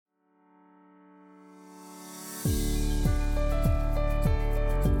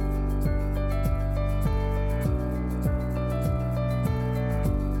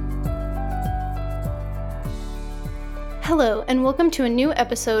Hello, and welcome to a new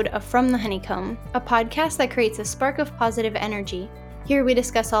episode of From the Honeycomb, a podcast that creates a spark of positive energy. Here we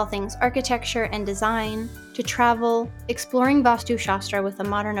discuss all things architecture and design, to travel, exploring Vastu Shastra with a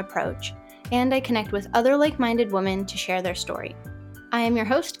modern approach, and I connect with other like-minded women to share their story. I am your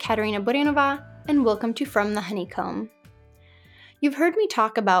host, Katerina Burinova, and welcome to From the Honeycomb. You've heard me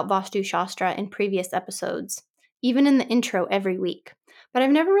talk about Vastu Shastra in previous episodes, even in the intro every week. But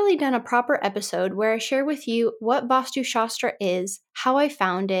I've never really done a proper episode where I share with you what Vastu Shastra is, how I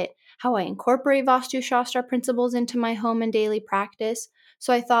found it, how I incorporate Vastu Shastra principles into my home and daily practice.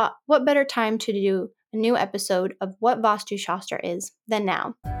 So I thought, what better time to do a new episode of what Vastu Shastra is than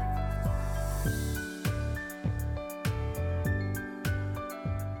now?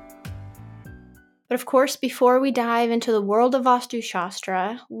 But of course, before we dive into the world of Vastu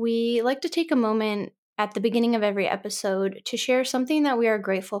Shastra, we like to take a moment at the beginning of every episode to share something that we are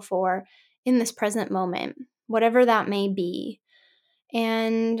grateful for in this present moment, whatever that may be.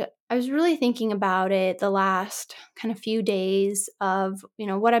 And I was really thinking about it the last kind of few days of,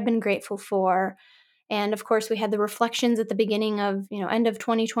 what I've been grateful for. And of course, we had the reflections at the beginning of, end of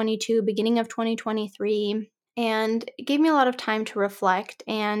 2022, beginning of 2023. And it gave me a lot of time to reflect.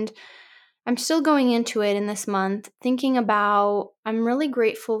 And I'm still going into it in this month, thinking about I'm really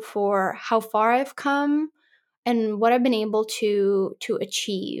grateful for how far I've come and what I've been able to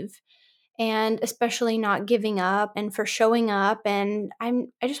achieve, and especially not giving up and for showing up. And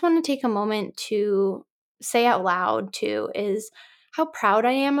I just want to take a moment to say out loud too is how proud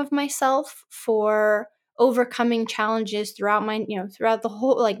I am of myself for overcoming challenges throughout throughout the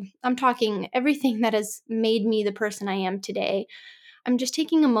whole, I'm talking everything that has made me the person I am today. I'm just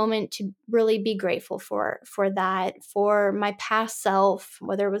taking a moment to really be grateful for that, for my past self,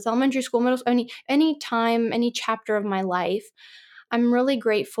 whether it was elementary school, middle school, any time, any chapter of my life. I'm really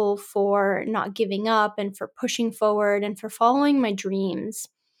grateful for not giving up and for pushing forward and for following my dreams.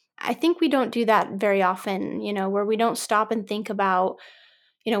 I think we don't do that very often, where we don't stop and think about,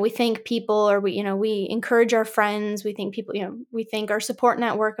 we thank people, or we encourage our friends. We thank people, we thank our support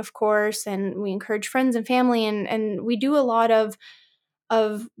network, of course, and we encourage friends and family. And we do a lot of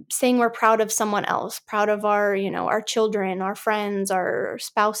saying we're proud of someone else, proud of our, our children, our friends, our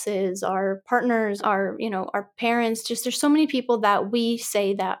spouses, our partners, our parents. Just there's so many people that we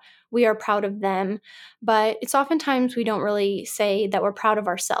say that we are proud of them, but it's oftentimes we don't really say that we're proud of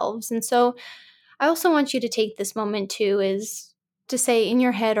ourselves. And so I also want you to take this moment too, is to say in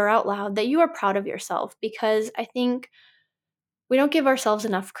your head or out loud that you are proud of yourself, because I think we don't give ourselves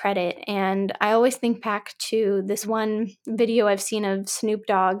enough credit. And I always think back to this one video I've seen of Snoop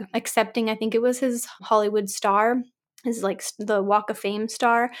Dogg accepting, I think it was his Hollywood star, his the Walk of Fame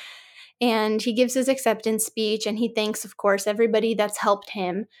star. And he gives his acceptance speech and he thanks, of course, everybody that's helped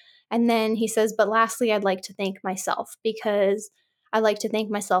him. And then he says, but lastly, I'd like to thank myself, because I like to thank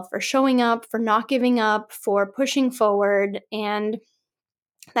myself for showing up, for not giving up, for pushing forward. And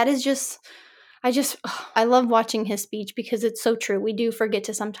that is just I love watching his speech, because it's so true. We do forget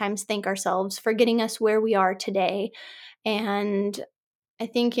to sometimes thank ourselves for getting us where we are today. And I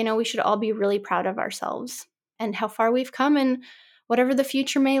think, we should all be really proud of ourselves and how far we've come, and whatever the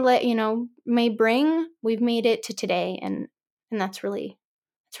future may bring, we've made it to today. And it's really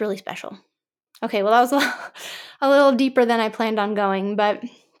special. Okay, well, that was a little deeper than I planned on going, but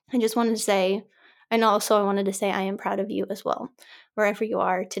I just wanted to say, and also I wanted to say I am proud of you as well. Wherever you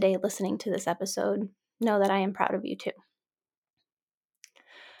are today listening to this episode, know that I am proud of you too.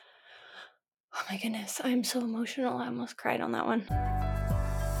 Oh my goodness, I'm so emotional. I almost cried on that one.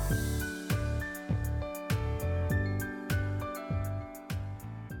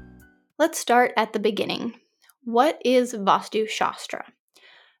 Let's start at the beginning. What is Vastu Shastra?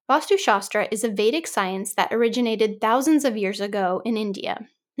 Vastu Shastra is a Vedic science that originated thousands of years ago in India.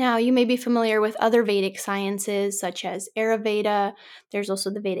 Now, you may be familiar with other Vedic sciences such as Ayurveda. There's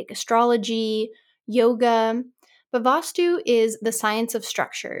also the Vedic astrology, yoga. But Vastu is the science of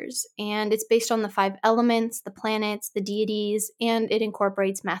structures, and it's based on the 5 elements, the planets, the deities, and it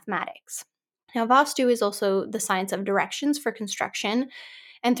incorporates mathematics. Now, Vastu is also the science of directions for construction,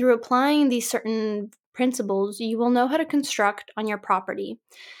 and through applying these certain principles, you will know how to construct on your property.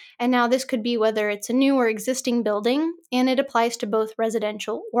 And now this could be whether it's a new or existing building, and it applies to both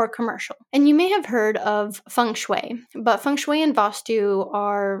residential or commercial. And you may have heard of feng shui, but feng shui and Vastu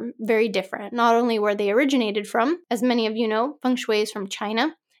are very different. Not only where they originated from, as many of you know, feng shui is from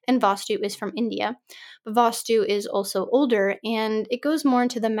China and Vastu is from India. But Vastu is also older, and it goes more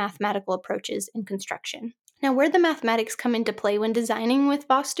into the mathematical approaches in construction. Now, where the mathematics come into play when designing with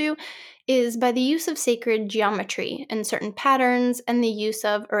Vastu is by the use of sacred geometry and certain patterns and the use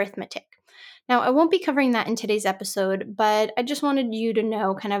of arithmetic. Now, I won't be covering that in today's episode, but I just wanted you to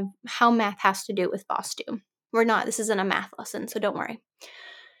know kind of how math has to do with Vastu. This isn't a math lesson, so don't worry.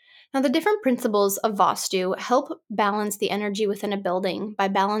 Now, the different principles of Vastu help balance the energy within a building by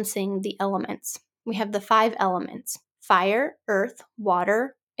balancing the elements. We have the 5 elements: fire, earth,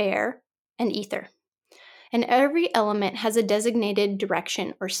 water, air, and ether. And every element has a designated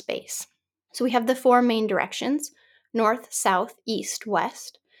direction or space. So we have the 4 main directions: north, south, east,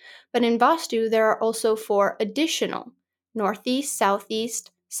 west. But in Vastu, there are also 4 additional: northeast,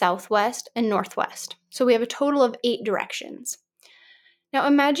 southeast, southwest, and northwest. So we have a total of 8 directions. Now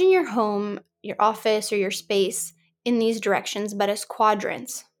imagine your home, your office, or your space in these directions, but as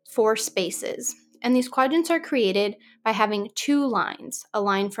quadrants, 4 spaces. And these quadrants are created by having 2 lines, a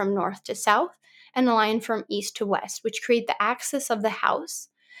line from north to south and a line from east to west, which create the axis of the house.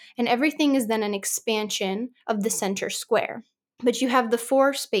 And everything is then an expansion of the center square. But you have the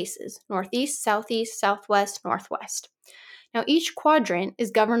 4 spaces: northeast, southeast, southwest, northwest. Now each quadrant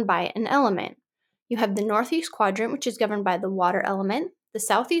is governed by an element. You have the northeast quadrant, which is governed by the water element, the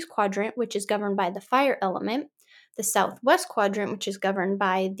southeast quadrant, which is governed by the fire element, the southwest quadrant, which is governed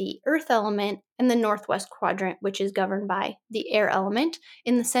by the earth element, and the northwest quadrant, which is governed by the air element.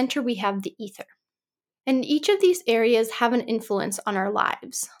 In the center, we have the ether. And each of these areas have an influence on our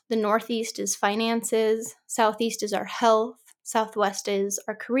lives. The northeast is finances, southeast is our health, southwest is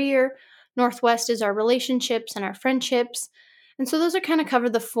our career, northwest is our relationships and our friendships. And so those are kind of cover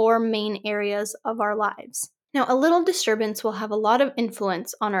the 4 main areas of our lives. Now, a little disturbance will have a lot of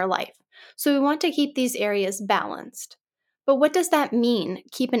influence on our life. So we want to keep these areas balanced. But what does that mean,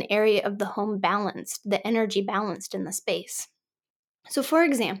 keep an area of the home balanced, the energy balanced in the space? So, for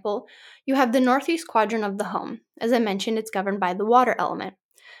example, you have the northeast quadrant of the home. As I mentioned, it's governed by the water element.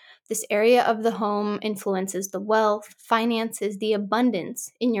 This area of the home influences the wealth, finances, the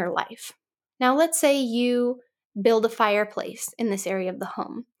abundance in your life. Now, let's say you build a fireplace in this area of the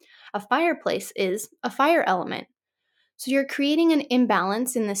home. A fireplace is a fire element. So, you're creating an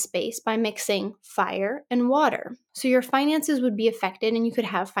imbalance in this space by mixing fire and water. So, your finances would be affected and you could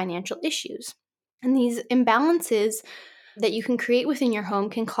have financial issues. And these imbalances that you can create within your home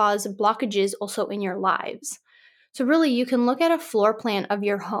can cause blockages also in your lives. So, really, you can look at a floor plan of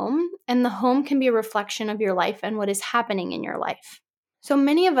your home, and the home can be a reflection of your life and what is happening in your life. So,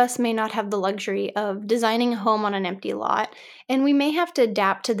 many of us may not have the luxury of designing a home on an empty lot, and we may have to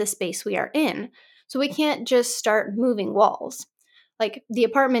adapt to the space we are in. So, we can't just start moving walls. Like the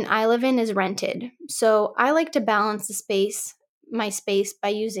apartment I live in is rented. So, I like to balance my space by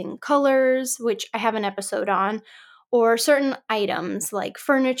using colors, which I have an episode on, or certain items like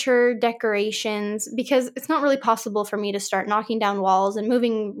furniture, decorations, because it's not really possible for me to start knocking down walls and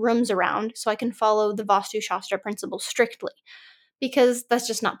moving rooms around so I can follow the Vastu Shastra principles strictly, because that's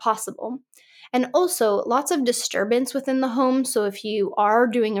just not possible. And also, lots of disturbance within the home. So, if you are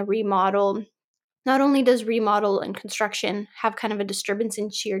doing a remodel, not only does remodel and construction have kind of a disturbance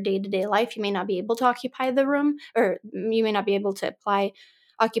into your day-to-day life, you may not be able to occupy the room, or you may not be able to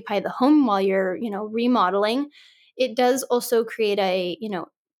occupy the home while you're, remodeling. It does also create a,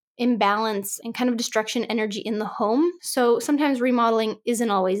 imbalance and kind of destruction energy in the home. So sometimes remodeling isn't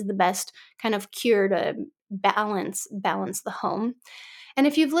always the best kind of cure to balance the home. And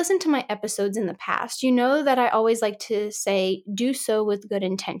if you've listened to my episodes in the past, you know that I always like to say, do so with good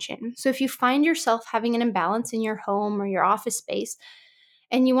intention. So if you find yourself having an imbalance in your home or your office space,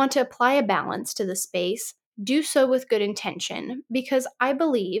 and you want to apply a balance to the space, do so with good intention, because I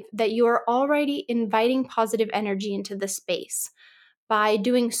believe that you are already inviting positive energy into the space by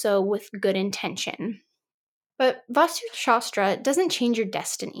doing so with good intention. But Vastu Shastra doesn't change your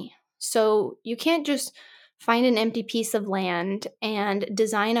destiny. So you can't just find an empty piece of land and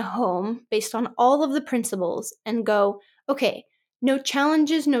design a home based on all of the principles and go, okay, no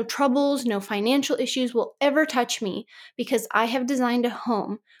challenges, no troubles, no financial issues will ever touch me because I have designed a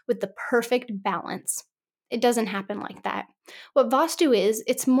home with the perfect balance. It doesn't happen like that. What Vastu is,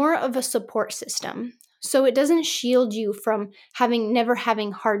 it's more of a support system. So it doesn't shield you from never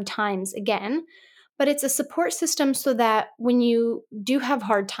having hard times again, but it's a support system so that when you do have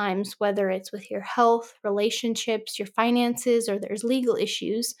hard times, whether it's with your health, relationships, your finances, or there's legal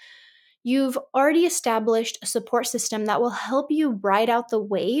issues, you've already established a support system that will help you ride out the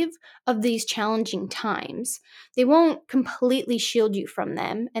wave of these challenging times. They won't completely shield you from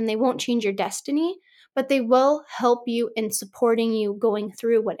them, and they won't change your destiny, but they will help you in supporting you going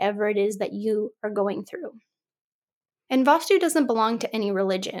through whatever it is that you are going through. And Vastu doesn't belong to any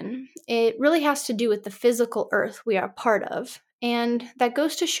religion. It really has to do with the physical earth we are part of. And that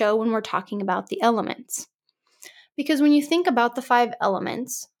goes to show when we're talking about the elements. Because when you think about the 5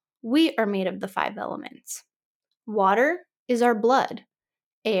 elements, We are made of the five elements. Water is our blood.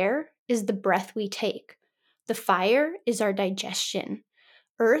 Air is the breath we take. The fire is our digestion.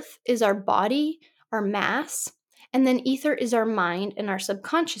 Earth is our body, our mass. And then ether is our mind and our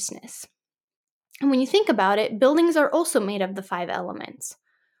subconsciousness. And when you think about it, buildings are also made of the five elements.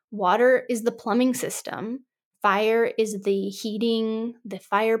 Water is the plumbing system. Fire is the heating, the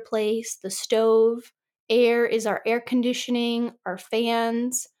fireplace, the stove. Air is our air conditioning, our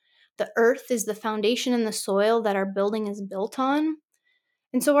fans. The earth is the foundation and the soil that our building is built on.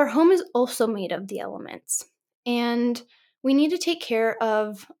 And so our home is also made of the elements. And we need to take care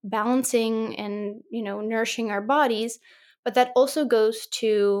of balancing and, nourishing our bodies, but that also goes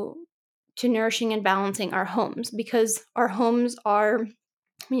to nourishing and balancing our homes, because our homes are,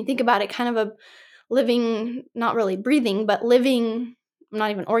 when you think about it, kind of a living, not really breathing, but living,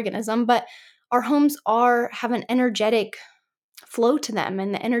 not even organism, but our homes have an energetic flow to them,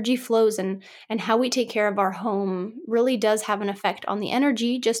 and the energy flows, and how we take care of our home really does have an effect on the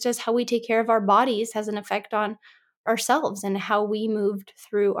energy, just as how we take care of our bodies has an effect on ourselves and how we moved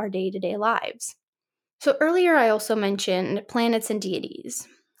through our day-to-day lives. So earlier I also mentioned planets and deities.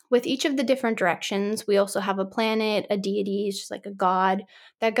 With each of the different directions, we also have a planet, a deity, just like a god,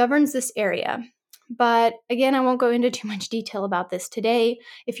 that governs this area. But again, I won't go into too much detail about this today.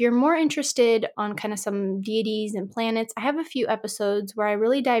 If you're more interested on kind of some deities and planets, I have a few episodes where I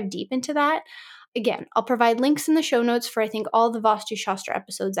really dive deep into that. Again, I'll provide links in the show notes for I think all the Vastu Shastra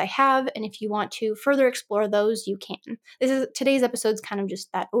episodes I have, and if you want to further explore those, you can. Today's episode's kind of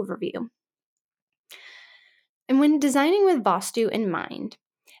just that overview. And when designing with Vastu in mind,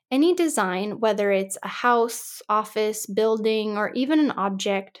 any design, whether it's a house, office, building, or even an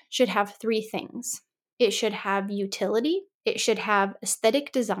object, should have three things. It should have utility, it should have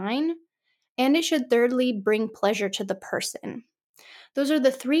aesthetic design, and it should thirdly bring pleasure to the person. Those are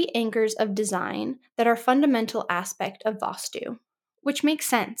the three anchors of design that are fundamental aspect of Vastu, which makes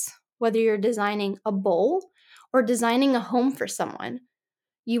sense whether you're designing a bowl or designing a home for someone.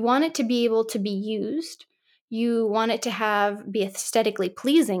 You want it to be able to be used. You want it to be aesthetically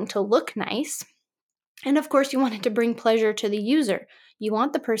pleasing, to look nice. And of course, you want it to bring pleasure to the user. You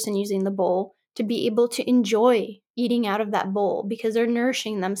want the person using the bowl to be able to enjoy eating out of that bowl because they're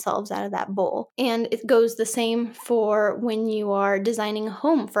nourishing themselves out of that bowl. And it goes the same for when you are designing a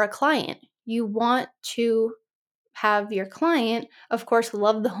home for a client. You want to have your client, of course,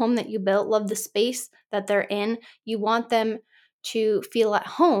 love the home that you built, love the space that they're in. You want them to feel at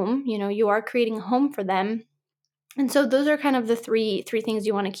home. You are creating a home for them. And so those are kind of the three things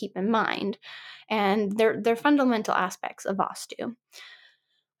you want to keep in mind. And they're fundamental aspects of Vastu.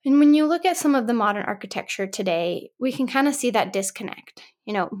 And when you look at some of the modern architecture today, we can kind of see that disconnect.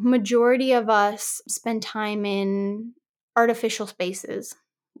 Majority of us spend time in artificial spaces,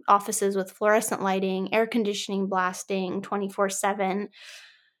 offices with fluorescent lighting, air conditioning blasting 24/7.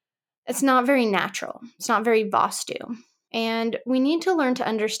 It's not very natural. It's not very Vastu. And we need to learn to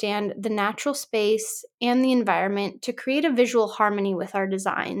understand the natural space and the environment to create a visual harmony with our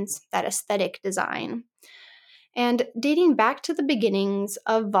designs, that aesthetic design. And dating back to the beginnings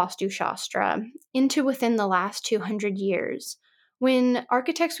of Vastu Shastra into within the last 200 years, when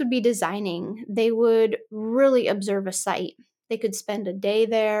architects would be designing, they would really observe a site. They could spend a day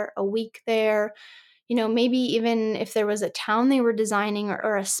there, a week there, maybe even if there was a town they were designing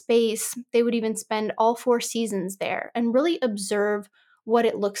or a space, they would even spend all 4 seasons there and really observe what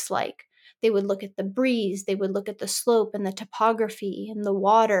it looks like. They would look at the breeze, they would look at the slope and the topography and the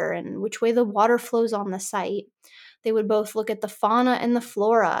water and which way the water flows on the site. They would both look at the fauna and the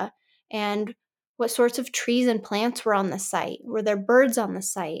flora and what sorts of trees and plants were on the site. Were there birds on the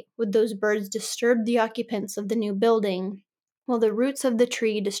site? Would those birds disturb the occupants of the new building? Will the roots of the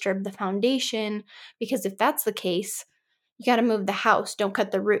tree disturb the foundation? Because if that's the case, you got to move the house. Don't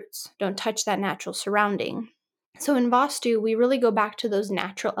cut the roots. Don't touch that natural surrounding. So in Vastu, we really go back to those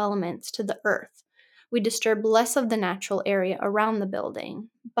natural elements, to the earth. We disturb less of the natural area around the building.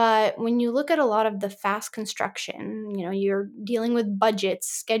 But when you look at a lot of the fast construction, you're dealing with budgets,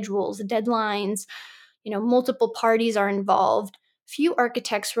 schedules, deadlines, multiple parties are involved. Few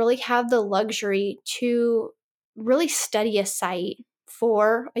architects really have the luxury to really study a site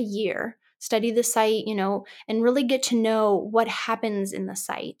for a year, study the site, and really get to know what happens in the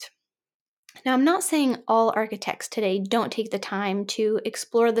site. Now, I'm not saying all architects today don't take the time to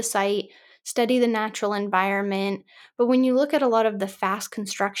explore the site, study the natural environment, but when you look at a lot of the fast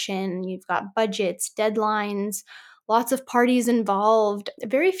construction, you've got budgets, deadlines, lots of parties involved.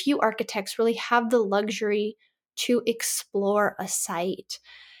 Very few architects really have the luxury to explore a site.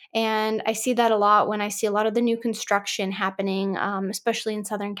 And I see that a lot when I see a lot of the new construction happening, especially in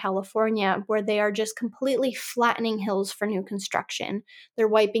Southern California, where they are just completely flattening hills for new construction. They're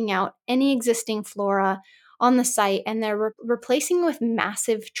wiping out any existing flora on the site, and they're replacing with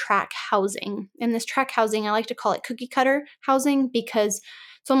massive track housing. And this track housing, I like to call it cookie cutter housing, because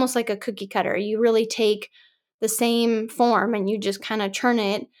it's almost like a cookie cutter. You really take the same form and you just kind of churn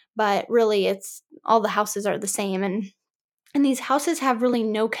it, but really it's all the houses are the same. And these houses have really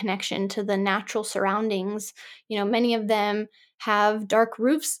no connection to the natural surroundings. Many of them have dark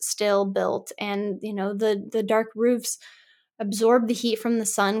roofs still built, and the dark roofs absorb the heat from the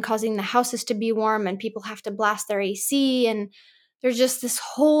sun, causing the houses to be warm, and people have to blast their AC. And there's just this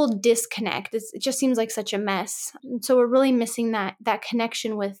whole disconnect. It just seems like such a mess. And so we're really missing that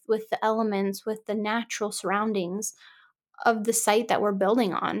connection with the elements, with the natural surroundings of the site that we're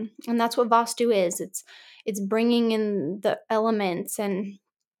building on. And that's what Vastu is. It's bringing in the elements, and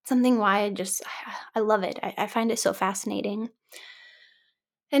something why I love it. I find it so fascinating.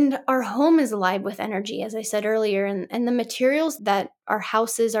 And our home is alive with energy, as I said earlier, and the materials that our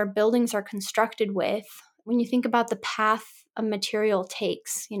houses, our buildings are constructed with, when you think about the path a material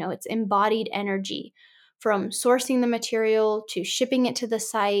takes, it's embodied energy, from sourcing the material to shipping it to the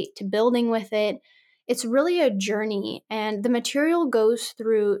site to building with it. It's really a journey, and the material goes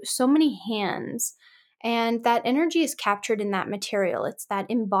through so many hands, and that energy is captured in that material. It's that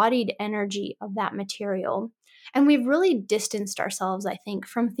embodied energy of that material. And we've really distanced ourselves, I think,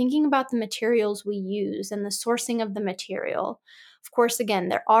 from thinking about the materials we use and the sourcing of the material. Of course, again,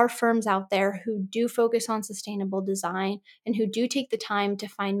 there are firms out there who do focus on sustainable design and who do take the time to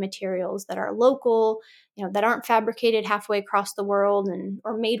find materials that are local, that aren't fabricated halfway across the world and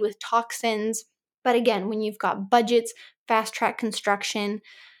or made with toxins. But again, when you've got budgets, fast track construction,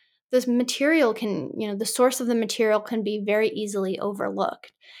 this material can, the source of the material can be very easily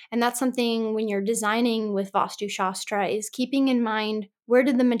overlooked. And that's something when you're designing with Vastu Shastra, is keeping in mind, where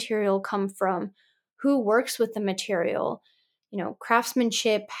did the material come from? Who works with the material?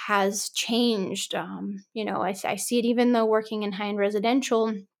 Craftsmanship has changed. I see it even though working in high-end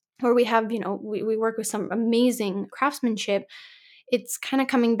residential, where we have, we work with some amazing craftsmanship. It's kind of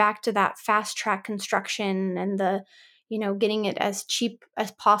coming back to that fast track construction and the getting it as cheap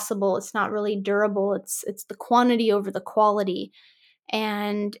as possible. It's not really durable. It's the quantity over the quality.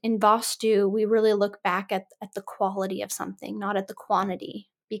 And in Vastu, we really look back at the quality of something, not at the quantity,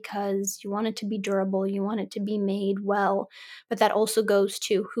 because you want it to be durable, you want it to be made well. But that also goes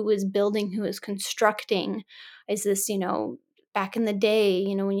to who is building, who is constructing. Is this, back in the day,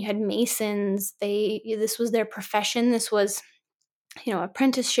 when you had masons, this was their profession. This was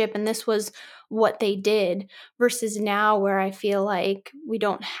apprenticeship, and this was what they did, versus now where I feel like we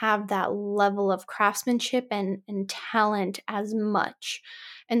don't have that level of craftsmanship and talent as much.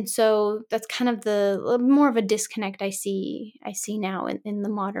 And so that's kind of the more of a disconnect I see now in the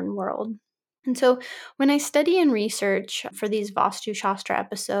modern world. And so when I study and research for these Vastu Shastra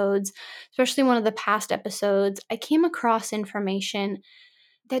episodes, especially one of the past episodes, I came across information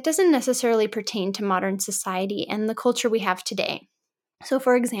that doesn't necessarily pertain to modern society and the culture we have today. So,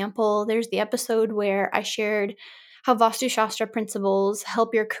 for example, there's the episode where I shared how Vastu Shastra principles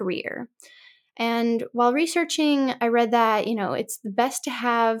help your career. And while researching, I read that, it's best to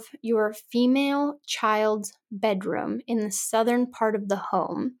have your female child's bedroom in the southern part of the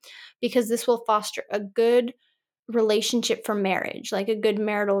home, because this will foster a good relationship for marriage, like a good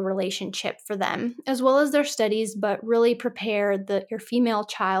marital relationship for them, as well as their studies, but really prepare your female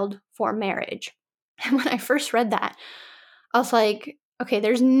child for marriage. And when I first read that, I was like, okay,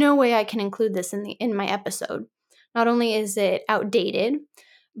 there's no way I can include this in my episode. Not only is it outdated,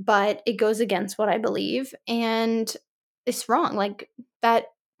 but it goes against what I believe, and it's wrong. Like that,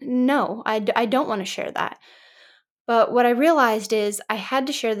 no, I don't want to share that. But what I realized is I had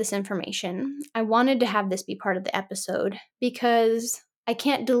to share this information. I wanted to have this be part of the episode because I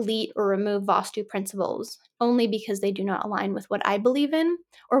can't delete or remove Vastu principles only because they do not align with what I believe in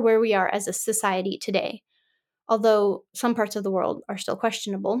or where we are as a society today, although some parts of the world are still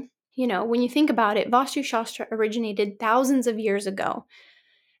questionable. When you think about it, Vastu Shastra originated thousands of years ago.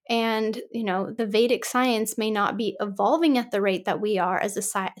 And, the Vedic science may not be evolving at the rate that we are as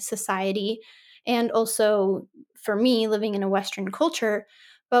a society. And also, for me, living in a Western culture,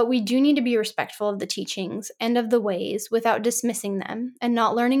 but we do need to be respectful of the teachings and of the ways without dismissing them and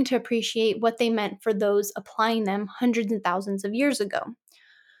not learning to appreciate what they meant for those applying them hundreds and thousands of years ago.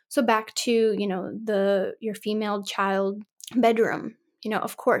 So back to, your female child bedroom.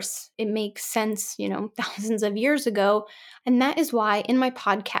 of course, it makes sense, thousands of years ago. And that is why in my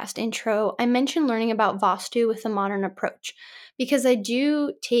podcast intro, I mentioned learning about Vastu with a modern approach, because I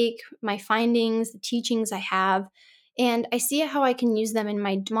do take my findings, the teachings I have, and I see how I can use them in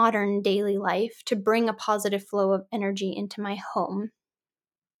my modern daily life to bring a positive flow of energy into my home.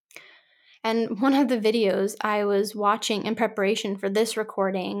 And one of the videos I was watching in preparation for this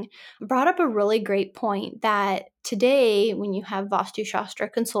recording brought up a really great point that today, when you have Vastu Shastra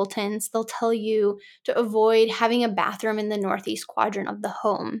consultants, they'll tell you to avoid having a bathroom in the northeast quadrant of the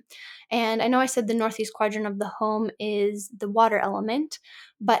home. And I know I said the northeast quadrant of the home is the water element,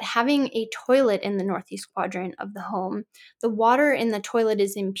 but having a toilet in the northeast quadrant of the home, the water in the toilet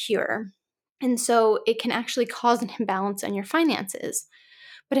is impure. And so it can actually cause an imbalance in your finances.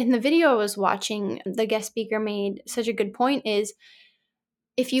 But in the video I was watching, the guest speaker made such a good point is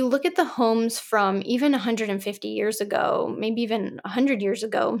if you look at the homes from even 150 years ago, maybe even 100 years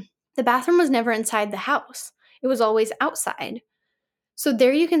ago, the bathroom was never inside the house. It was always outside. So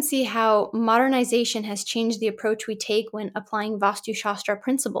there you can see how modernization has changed the approach we take when applying Vastu Shastra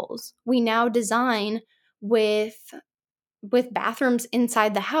principles. We now design with bathrooms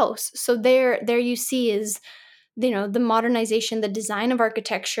inside the house. So there you see is the modernization, the design of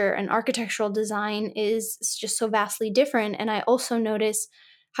architecture and architectural design is just so vastly different. And I also notice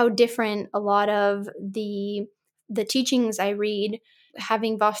how different a lot of the teachings I read,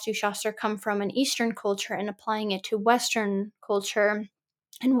 having Vastu Shastra come from an Eastern culture and applying it to Western culture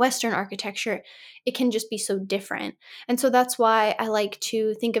and Western architecture, it can just be so different. And so that's why I like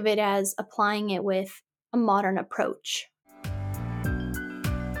to think of it as applying it with a modern approach.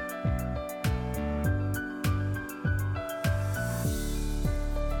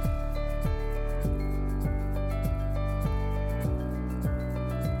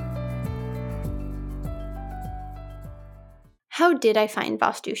 How did I find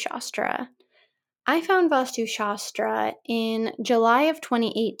Vastu Shastra? I found Vastu Shastra in July of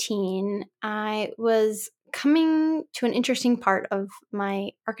 2018. I was coming to an interesting part of my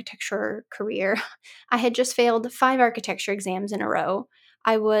architecture career. I had just failed 5 architecture exams in a row.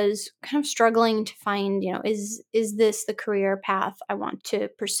 I was kind of struggling to find, is this the career path I want to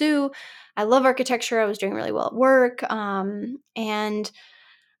pursue? I love architecture. I was doing really well at work. And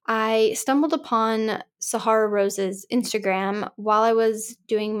I stumbled upon Sahara Rose's Instagram while I was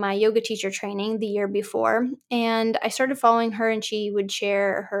doing my yoga teacher training the year before, and I started following her, and she would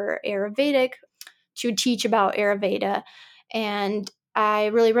share her Ayurvedic. She would teach about Ayurveda, and I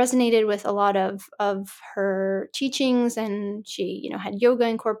really resonated with a lot of her teachings, and she, had yoga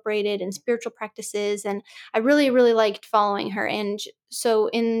incorporated and spiritual practices, and I really, really liked following her. And so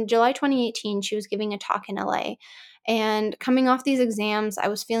in July 2018, she was giving a talk in LA. And coming off these exams, I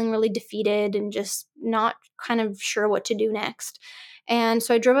was feeling really defeated and just not kind of sure what to do next. And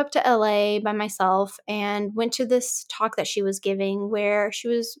so I drove up to LA by myself and went to this talk that she was giving where she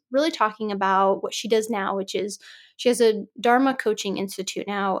was really talking about what she does now, which is she has a Dharma coaching institute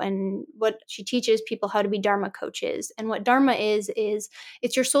now. And what she teaches people how to be Dharma coaches. And what Dharma is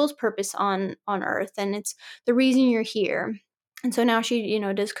it's your soul's purpose on earth, and it's the reason you're here. And so now she,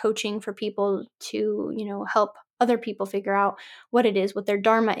 does coaching for people to, help other people figure out what it is, what their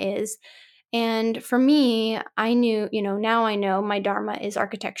Dharma is. And for me, I knew, now I know my Dharma is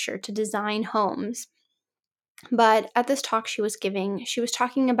architecture, to design homes. But at this talk she was giving, she was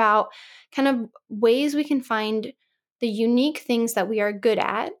talking about kind of ways we can find the unique things that we are good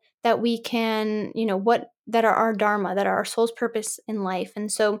at, that we can, that are our dharma, that are our soul's purpose in life.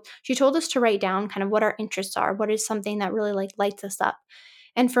 And so she told us to write down kind of what our interests are, what is something that really like lights us up.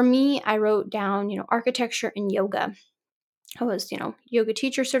 And for me, I wrote down, architecture and yoga. I was, yoga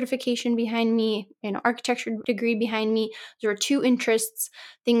teacher certification behind me, architecture degree behind me. There were 2 interests,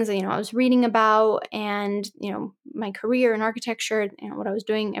 things that, I was reading about, and, my career in architecture and what I was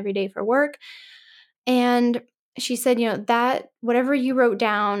doing every day for work. And she said, that whatever you wrote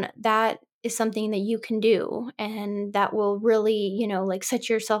down, that is something that you can do. And that will really, like set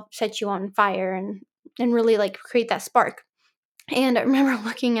you on fire and really like create that spark. And I remember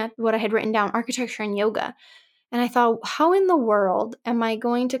looking at what I had written down, architecture and yoga. And I thought, how in the world am I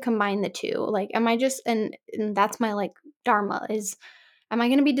going to combine the two? Like, am I just, and that's my like dharma is, am I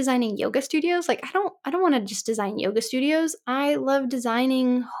going to be designing yoga studios? Like, I don't want to just design yoga studios. I love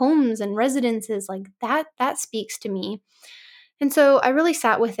designing homes and residences. Like that speaks to me. And so I really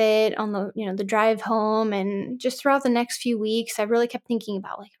sat with it on the drive home, and just throughout the next few weeks, I really kept thinking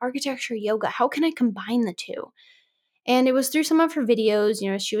about like architecture, yoga. How can I combine the two? And it was through some of her videos,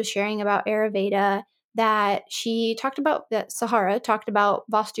 she was sharing about Ayurveda, that she talked about, that Sahara talked about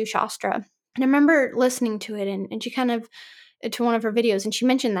Vastu Shastra. And I remember listening to it, and she kind of to one of her videos, and she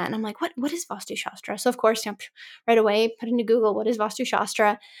mentioned that, and I'm like, what is Vastu Shastra? So of course, right away put into Google, what is Vastu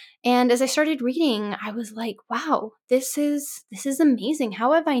Shastra? And as I started reading, I was like, wow, this is amazing.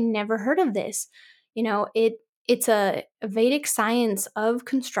 How have I never heard of this? It's a Vedic science of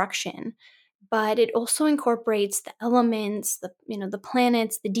construction, but it also incorporates the elements, the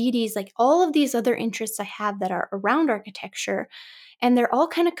planets, the deities, like all of these other interests I have that are around architecture, and they're all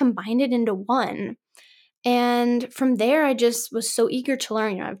kind of combined into one. And from there, I just was so eager to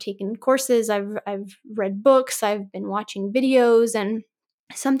learn. I've taken courses, I've read books, I've been watching videos, and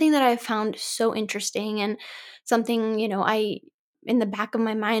something that I've found so interesting, and something, I in the back of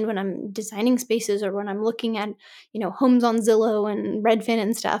my mind when I'm designing spaces, or when I'm looking at, homes on Zillow and Redfin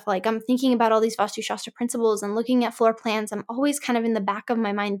and stuff, like I'm thinking about all these Vastu Shastra principles and looking at floor plans. I'm always kind of in the back of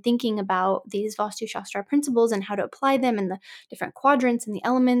my mind thinking about these Vastu Shastra principles and how to apply them, and the different quadrants and the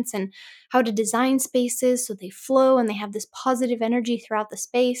elements, and how to design spaces so they flow and they have this positive energy throughout the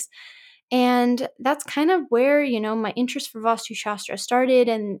space. And that's kind of where, my interest for Vastu Shastra started.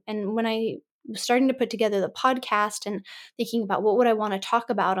 And when I was starting to put together the podcast and thinking about what would I want to talk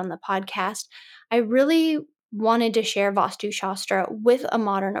about on the podcast, I really wanted to share Vastu Shastra with a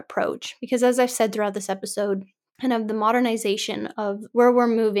modern approach, because as I've said throughout this episode, kind of the modernization of where we're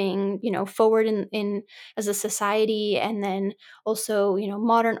moving, forward in as a society, and then also,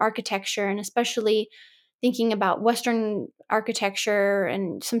 modern architecture, and especially thinking about Western architecture.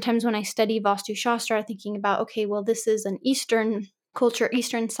 And sometimes when I study Vastu Shastra, thinking about, okay, well, this is an Eastern culture,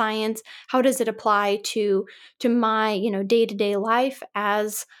 Eastern science. How does it apply to my, day-to-day life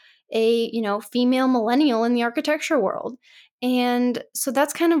as a, female millennial in the architecture world? And so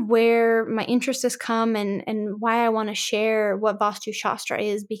that's kind of where my interest has come, and why I want to share what Vastu Shastra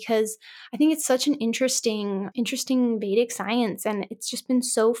is, because I think it's such an interesting Vedic science, and it's just been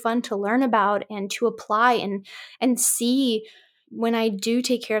so fun to learn about and to apply, and see when I do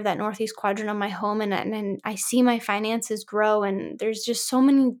take care of that northeast quadrant on my home, and I see my finances grow. And there's just so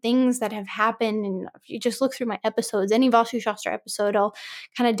many things that have happened. And if you just look through my episodes, any Vastu Shastra episode, I'll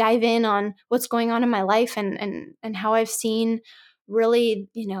kind of dive in on what's going on in my life, and how I've seen really,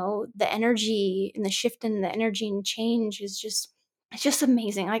 the energy and the shift in the energy and change is just, it's just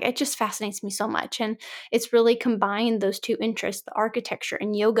amazing. Like, it just fascinates me so much. And it's really combined those two interests, the architecture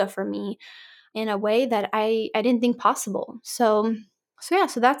and yoga, for me in a way that I didn't think possible. So yeah,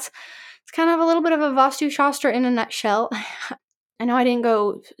 so that's it's kind of a little bit of a Vastu Shastra in a nutshell. I know I didn't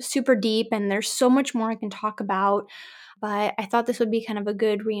go super deep, and there's so much more I can talk about, but I thought this would be kind of a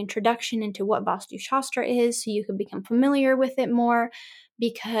good reintroduction into what Vastu Shastra is, so you could become familiar with it more,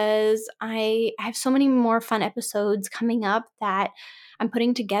 because I have so many more fun episodes coming up that I'm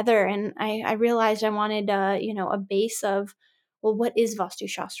putting together. And I realized I wanted a base of, well, what is Vastu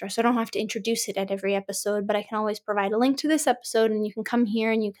Shastra? So I don't have to introduce it at every episode, but I can always provide a link to this episode, and you can come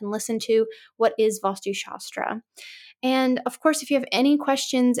here and you can listen to what is Vastu Shastra. And of course, if you have any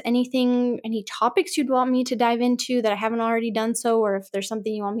questions, any topics you'd want me to dive into that I haven't already done so, or if there's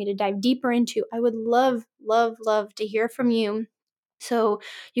something you want me to dive deeper into, I would love, love, love to hear from you. So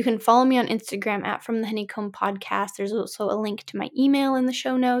you can follow me on Instagram at From the Honeycomb Podcast. There's also a link to my email in the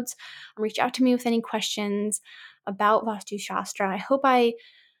show notes. Reach out to me with any questions about Vastu Shastra. I hope I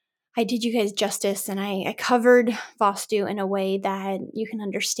did you guys justice, and I covered Vastu in a way that you can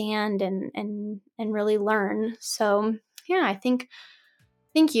understand and really learn. So yeah, I think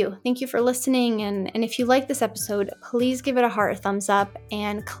thank you. Thank you for listening. And if you like this episode, please give it a heart, a thumbs up,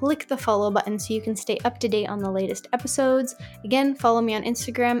 and click the follow button so you can stay up to date on the latest episodes. Again, follow me on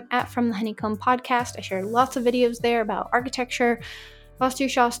Instagram at From the Honeycomb Podcast. I share lots of videos there about architecture, Vastu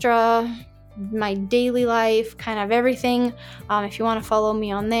Shastra, my daily life, kind of everything, if you want to follow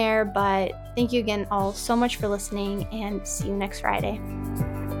me on there. But thank you again all so much for listening, and see you next Friday.